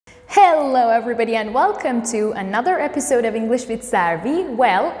Hello everybody and welcome to another episode of English with Sarvi.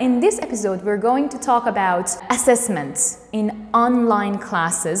 Well, in this episode we're going to talk about assessments in online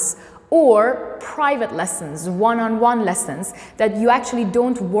classes or private lessons, one-on-one lessons that you actually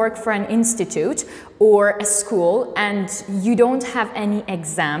don't work for an institute or a school and you don't have any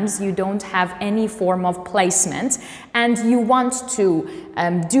exams, you don't have any form of placement, and you want to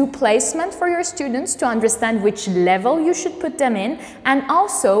do placement for your students to understand which level you should put them in and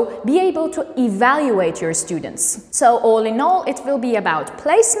also be able to evaluate your students. So all in all, it will be about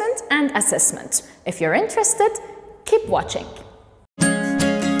placement and assessment. If you're interested, keep watching.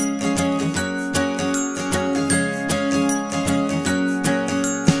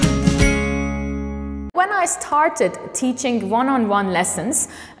 When I started teaching one-on-one lessons,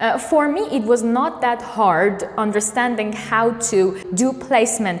 for me it was not that hard understanding how to do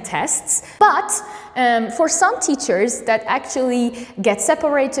placement tests, but for some teachers that actually get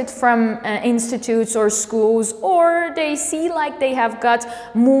separated from institutes or schools, or they see like they have got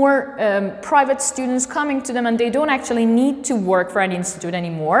more private students coming to them and they don't actually need to work for an institute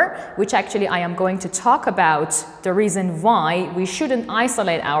anymore, which actually I am going to talk about the reason why we shouldn't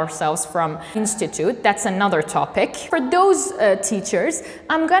isolate ourselves from institute. That's another topic. For those teachers,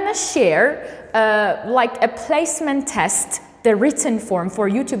 I'm gonna share like a placement test, the written form, for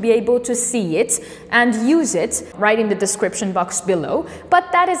you to be able to see it and use it right in the description box below.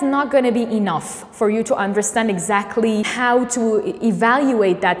 But that is not going to be enough for you to understand exactly how to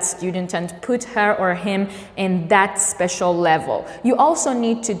evaluate that student and put her or him in that special level. You also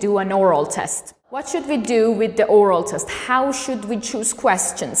need to do an oral test. What should we do with the oral test? How should we choose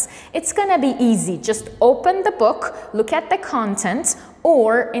questions? It's gonna be easy. Just open the book, look at the content,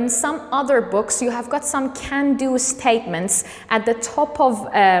 or in some other books, you have got some can-do statements at the top of,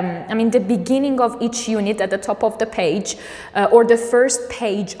 the beginning of each unit, at the top of the page, or the first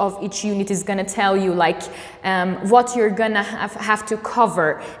page of each unit is gonna tell you like what you're gonna have to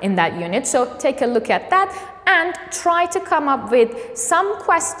cover in that unit. So take a look at that and try to come up with some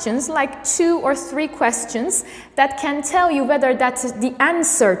questions, like 2 or 3 questions that can tell you whether that's the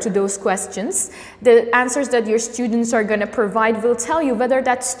answer to those questions. The answers that your students are going to provide will tell you whether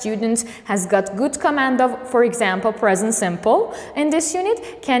that student has got good command of, for example, present simple in this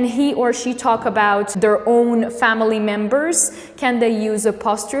unit. Can he or she talk about their own family members? Can they use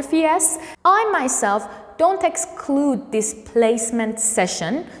apostrophe S? I myself don't exclude this placement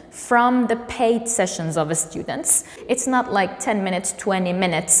session from the paid sessions of the students. It's not like 10 minutes, 20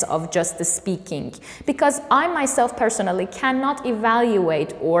 minutes of just the speaking, because I myself personally cannot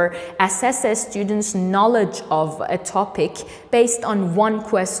evaluate or assess a student's knowledge of a topic based on 1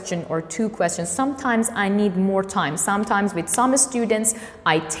 question or 2 questions. Sometimes I need more time. Sometimes with some students,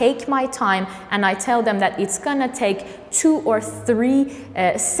 I take my time and I tell them that it's gonna take 2 or 3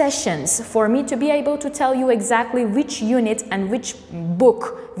 sessions for me to be able to tell you exactly which unit and which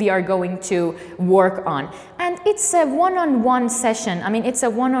book we are going to work on. And it's a one-on-one session. I mean, it's a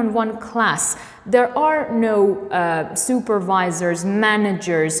one-on-one class. There are no supervisors,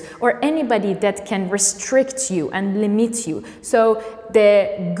 managers, or anybody that can restrict you and limit you. So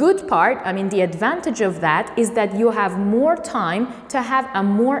the good part, the advantage of that is that you have more time to have a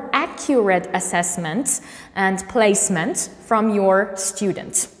more accurate assessment and placement from your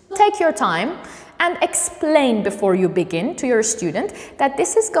student. Take your time and explain before you begin to your student that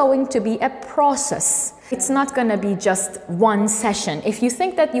this is going to be a process. It's not going to be just 1 session. If you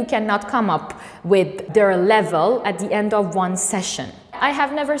think that you cannot come up with their level at the end of 1 session, I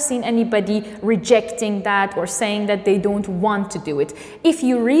have never seen anybody rejecting that or saying that they don't want to do it. If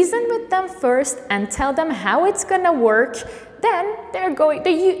you reason with them first and tell them how it's going to work, then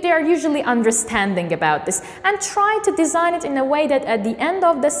they are usually understanding about this, and try to design it in a way that at the end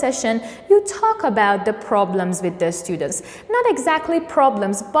of the session you talk about the problems with the students. Not exactly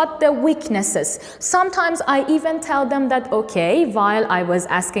problems, but the weaknesses. Sometimes I even tell them that, okay, while I was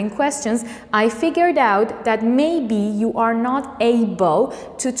asking questions, I figured out that maybe you are not able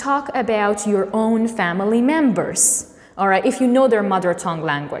to talk about your own family members. All right, if you know their mother tongue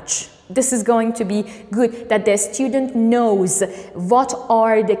language. This is going to be good, that the student knows what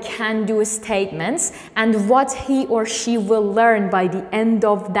are the can-do statements and what he or she will learn by the end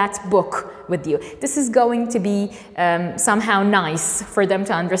of that book with you. This is going to be somehow nice for them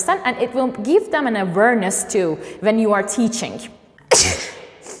to understand, and it will give them an awareness too when you are teaching.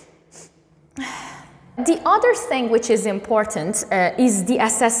 The other thing which is important is the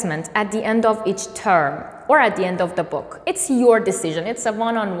assessment at the end of each term or at the end of the book. It's your decision. It's a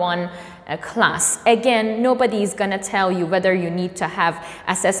one-on-one class. Again, nobody is going to tell you whether you need to have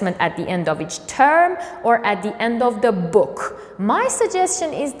assessment at the end of each term or at the end of the book. My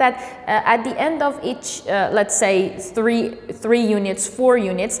suggestion is that at the end of each, let's say 3 units, 4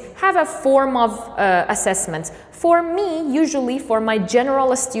 units, have a form of assessment. For me, usually for my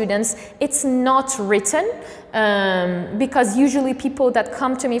general students, it's not written because usually people that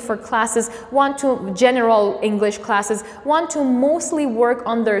come to me for classes general English classes, want to mostly work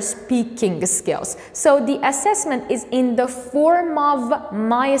on their speaking skills. So the assessment is in the form of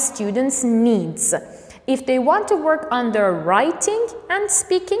my students' needs. If they want to work on their writing and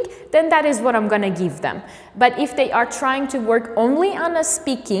speaking, then that is what I'm going to give them. But if they are trying to work only on a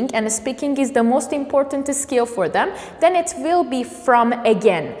speaking, and speaking is the most important skill for them, then it will be from,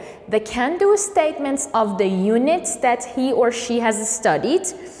 again, the can-do statements of the units that he or she has studied.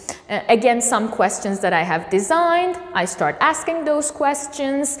 Again, some questions that I have designed, I start asking those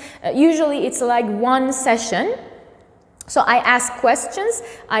questions. Usually it's like one session. So I ask questions,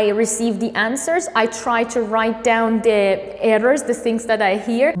 I receive the answers, I try to write down the errors, the things that I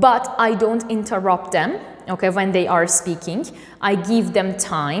hear, but I don't interrupt them, okay, when they are speaking. I give them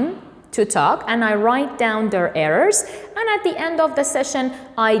time to talk and I write down their errors, and at the end of the session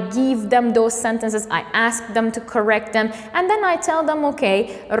I give them those sentences, I ask them to correct them, and then I tell them,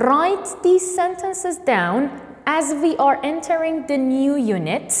 okay, write these sentences down as we are entering the new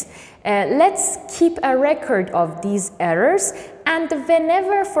unit. Let's keep a record of these errors, and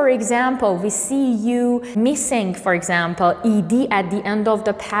whenever, for example, we see you missing, for example, ed at the end of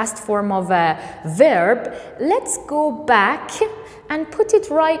the past form of a verb, let's go back and put it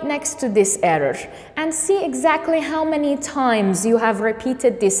right next to this error and see exactly how many times you have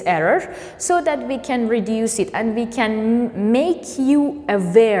repeated this error, so that we can reduce it and we can make you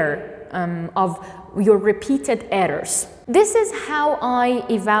aware of your repeated errors. This is how I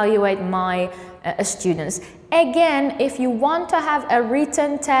evaluate my students. Again, if you want to have a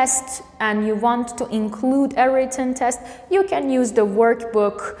written test and you want to include a written test, you can use the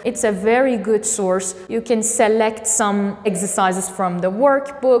workbook. It's a very good source. You can select some exercises from the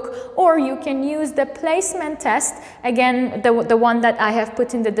workbook, or you can use the placement test, again, the one that I have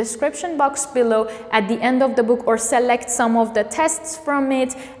put in the description box below at the end of the book, or select some of the tests from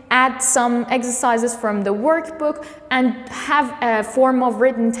it, add some exercises from the workbook, and have a form of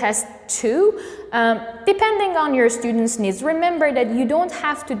written test too, depending on your students' needs. Remember that you don't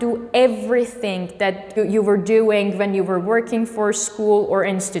have to do everything that you were doing when you were working for school or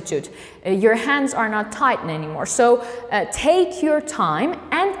institute. Your hands are not tied anymore. So take your time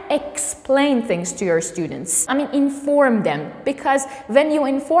and explain things to your students. I mean, inform them, because when you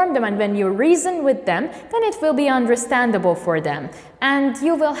inform them and when you reason with them, then it will be understandable for them and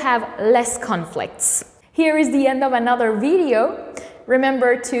you will have less conflicts. Here is the end of another video.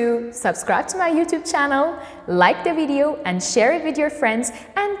 Remember to subscribe to my YouTube channel, like the video and share it with your friends,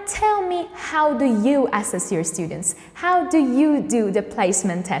 and tell me, how do you assess your students? How do you do the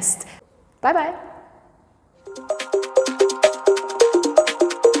placement test? Bye bye.